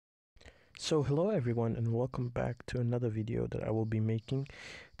So hello everyone and welcome back to another video that I will be making.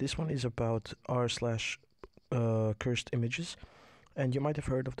 This one is about r/cursed images, and you might have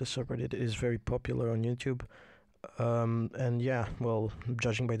heard of the subreddit. It is very popular on YouTube. And yeah, well,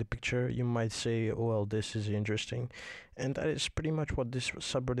 judging by the picture, you might say, oh, well, this is interesting. And that is pretty much what this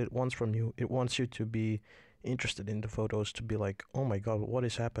subreddit wants from you. It wants you to be interested in the photos, to be like, oh my god, what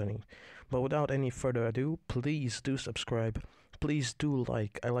is happening? But without any further ado, please do subscribe. Please do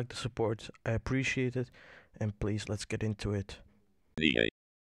like. I like the support. I appreciate it. And please, let's get into it.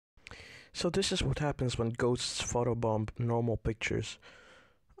 So this is what happens when ghosts photobomb normal pictures.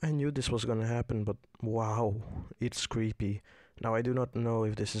 I knew this was gonna happen, but wow, it's creepy. Now I do not know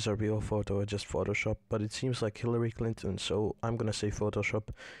if this is a real photo or just Photoshop, but it seems like Hillary Clinton, so I'm gonna say Photoshop.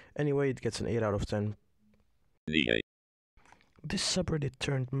 Anyway, it gets an 8 out of 10. This subreddit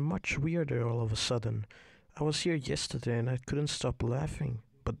turned much weirder all of a sudden. I was here yesterday and I couldn't stop laughing,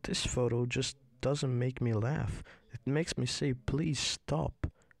 but this photo just doesn't make me laugh. It makes me say, please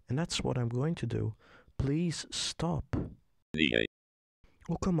stop. And that's what I'm going to do. Please stop.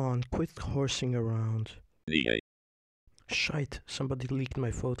 Oh, come on, quit horsing around. Shite, somebody leaked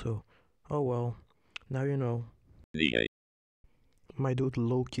my photo. Oh well, now you know. My dude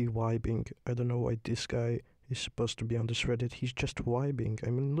low-key vibing. I don't know why this guy is supposed to be on this Reddit. He's just vibing. I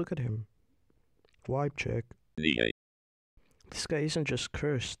mean, look at him. Vibe check. This guy isn't just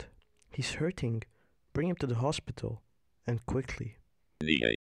cursed. He's hurting. Bring him to the hospital. And quickly.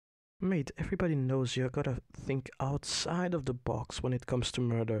 Mate, everybody knows you gotta think outside of the box when it comes to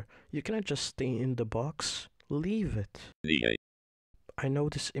murder. You cannot just stay in the box. Leave it. I know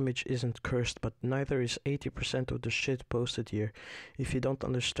this image isn't cursed, but neither is 80% of the shit posted here. If you don't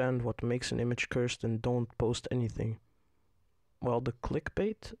understand what makes an image cursed, then don't post anything. Well, the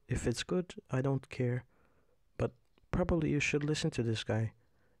clickbait, if it's good, I don't care. But probably you should listen to this guy.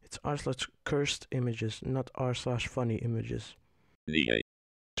 It's r/cursed images, not r/funny images.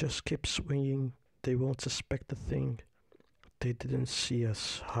 Just keep swinging, they won't suspect a thing. They didn't see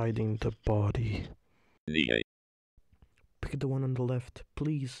us hiding the body. Pick the one on the left,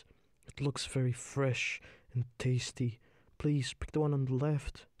 please. It looks very fresh and tasty. Please, pick the one on the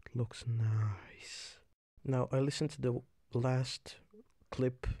left. It looks nice. Now, I listened to the last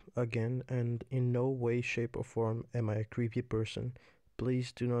clip again, and in no way, shape, or form am I a creepy person.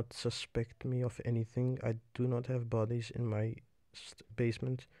 Please do not suspect me of anything. I do not have bodies in my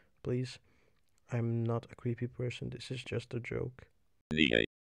basement, please. I'm not a creepy person. This is just a joke.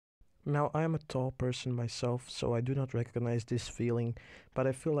 Now, I am a tall person myself, so I do not recognize this feeling, but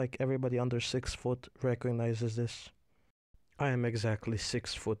I feel like everybody under 6 foot recognizes this. I am exactly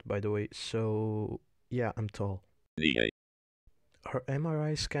 6 foot, by the way, so yeah, I'm tall. Are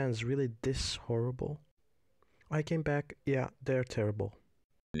MRI scans really this horrible? I came back, yeah, they're terrible.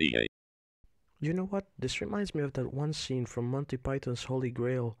 You know what? This reminds me of that one scene from Monty Python's Holy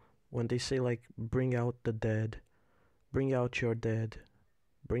Grail when they say, like, bring out the dead. Bring out your dead.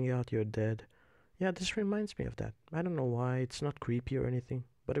 Bring out your dead. Yeah, this reminds me of that. I don't know why. It's not creepy or anything,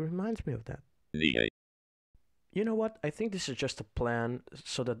 but it reminds me of that. You know what? I think this is just a plan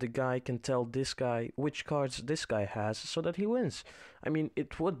so that the guy can tell this guy which cards this guy has so that he wins. I mean,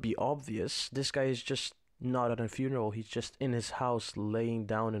 it would be obvious. This guy is just not at a funeral. He's just in his house laying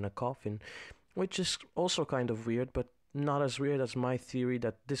down in a coffin, which is also kind of weird, but not as weird as my theory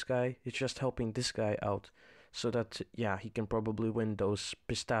that this guy is just helping this guy out so that, yeah, he can probably win those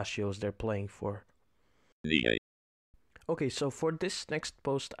pistachios they're playing for. Okay, so for this next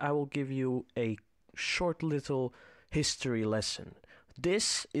post, I will give you a short little history lesson.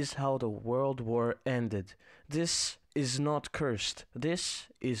 This is how the World War ended. This is not cursed. This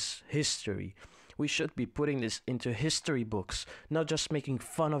is history. We should be putting this into history books, not just making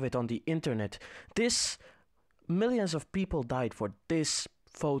fun of it on the internet. Millions of people died for this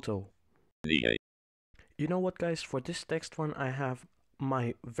photo. You know what, guys? For this next one, I have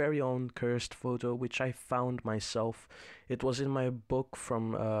my very own cursed photo, which I found myself. It was in my book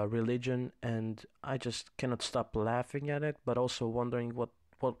from religion, and I just cannot stop laughing at it, but also wondering what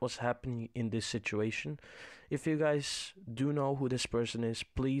was happening in this situation. If you guys do know who this person is,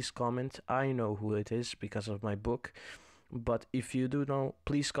 please comment. I know who it is because of my book, but if you do know,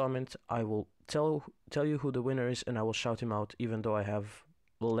 please comment. I will tell you who the winner is, and I will shout him out, even though I have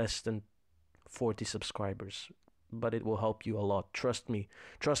less than 40 subscribers. But it will help you a lot. Trust me,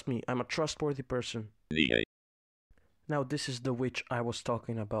 I'm a trustworthy person. Now, this is the witch I was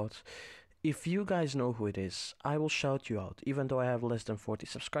talking about. If you guys know who it is, I will shout you out. Even though I have less than 40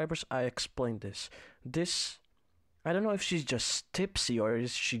 subscribers, I explained this. I don't know if she's just tipsy, or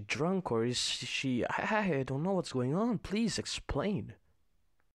is she drunk, or is she... I don't know what's going on. Please explain.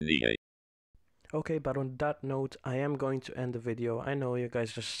 Okay, but on that note, I am going to end the video. I know you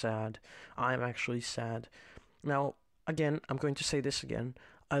guys are sad. I'm actually sad. Now, again, I'm going to say this again.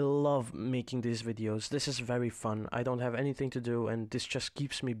 I love making these videos. This is very fun. I don't have anything to do, and this just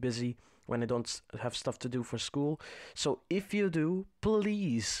keeps me busy when I don't have stuff to do for school. So if you do,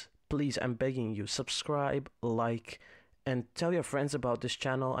 please, please, I'm begging you, subscribe, like, and tell your friends about this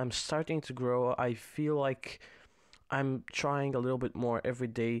channel. I'm starting to grow. I feel like I'm trying a little bit more every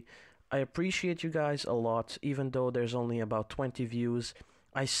day. I appreciate you guys a lot, even though there's only about 20 views.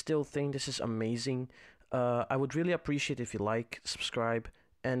 I still think this is amazing. I would really appreciate if you like, subscribe,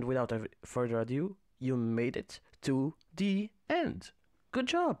 and without further ado, you made it to the end. Good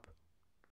job!